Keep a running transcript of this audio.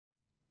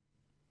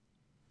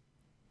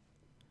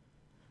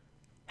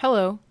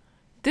Hello.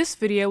 This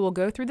video will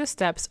go through the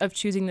steps of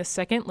choosing the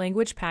second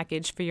language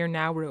package for your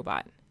NAO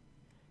robot.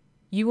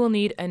 You will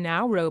need a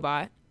NAO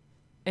robot,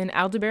 an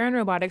Aldebaran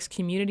Robotics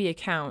Community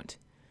Account,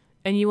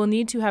 and you will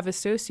need to have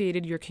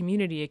associated your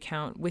community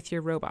account with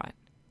your robot.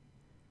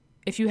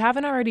 If you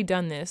haven't already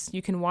done this,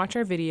 you can watch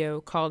our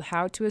video called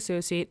How to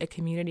Associate a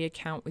Community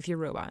Account with Your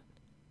Robot.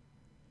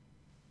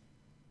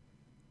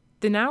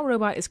 The NAO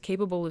robot is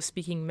capable of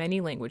speaking many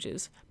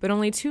languages, but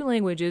only 2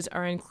 languages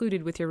are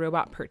included with your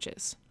robot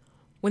purchase.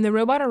 When the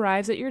robot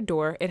arrives at your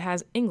door, it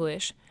has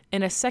English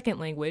and a second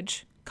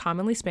language,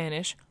 commonly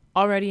Spanish,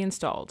 already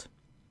installed.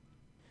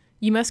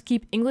 You must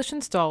keep English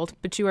installed,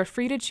 but you are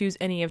free to choose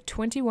any of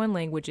 21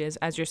 languages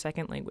as your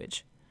second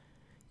language.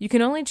 You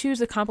can only choose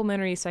the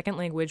complementary second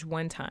language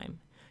one time.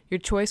 Your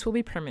choice will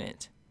be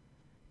permanent.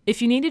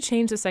 If you need to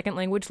change the second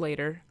language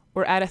later,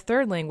 or add a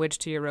third language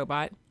to your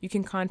robot, you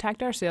can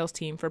contact our sales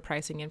team for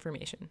pricing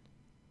information.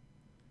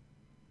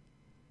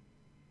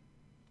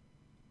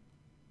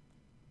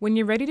 When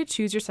you're ready to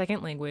choose your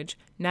second language,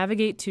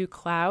 navigate to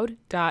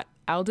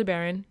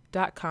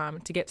cloud.aldebaran.com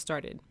to get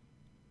started.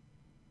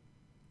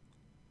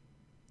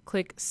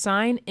 Click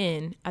Sign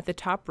In at the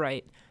top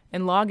right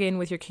and log in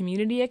with your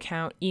community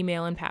account,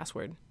 email, and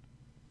password.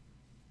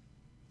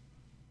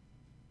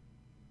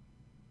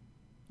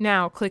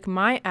 Now click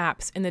My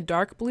Apps in the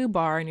dark blue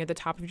bar near the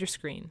top of your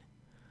screen.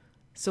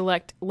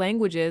 Select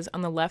Languages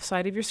on the left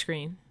side of your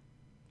screen.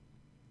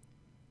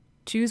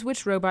 Choose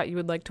which robot you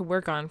would like to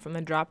work on from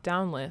the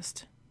drop-down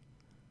list.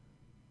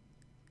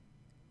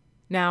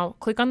 Now,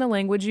 click on the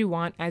language you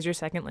want as your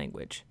second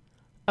language.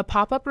 A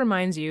pop-up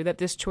reminds you that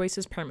this choice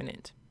is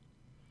permanent.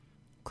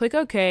 Click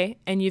OK,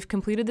 and you've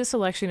completed the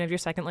selection of your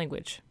second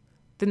language.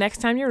 The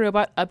next time your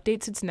robot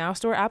updates its NAO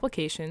Store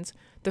applications,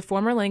 the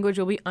former language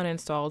will be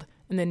uninstalled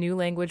and the new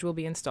language will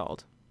be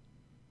installed.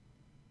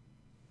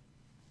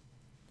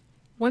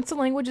 Once the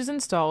language is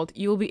installed,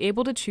 you will be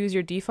able to choose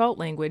your default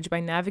language by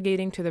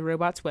navigating to the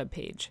robot's web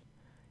page.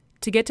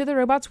 To get to the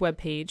robot's web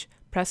page,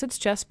 press its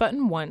chest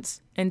button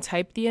once and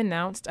type the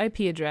announced IP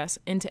address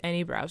into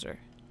any browser.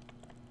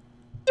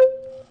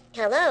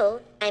 Hello,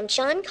 I'm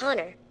John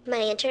Connor.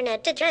 My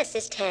internet address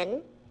is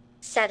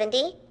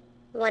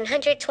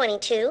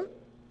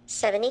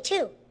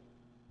 10.70.122.72.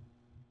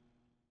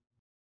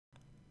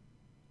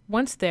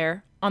 Once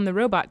there, on the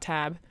Robot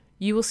tab,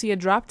 you will see a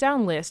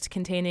drop-down list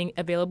containing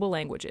available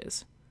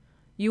languages.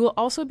 You will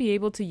also be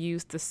able to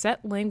use the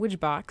Set Language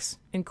box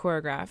in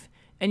Choreograph,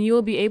 and you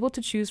will be able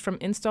to choose from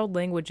installed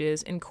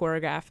languages in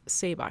Choreograph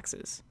Say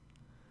boxes.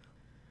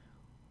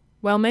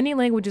 While many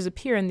languages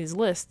appear in these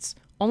lists,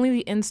 only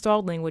the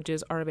installed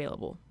languages are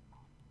available.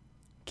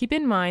 Keep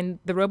in mind,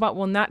 the robot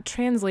will not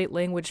translate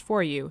language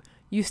for you.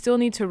 You still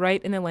need to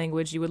write in the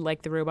language you would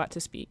like the robot to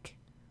speak.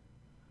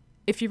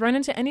 If you run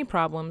into any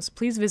problems,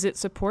 please visit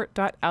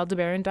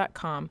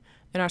support.aldebaran.com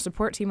and our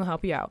support team will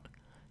help you out.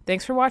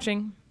 Thanks for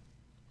watching.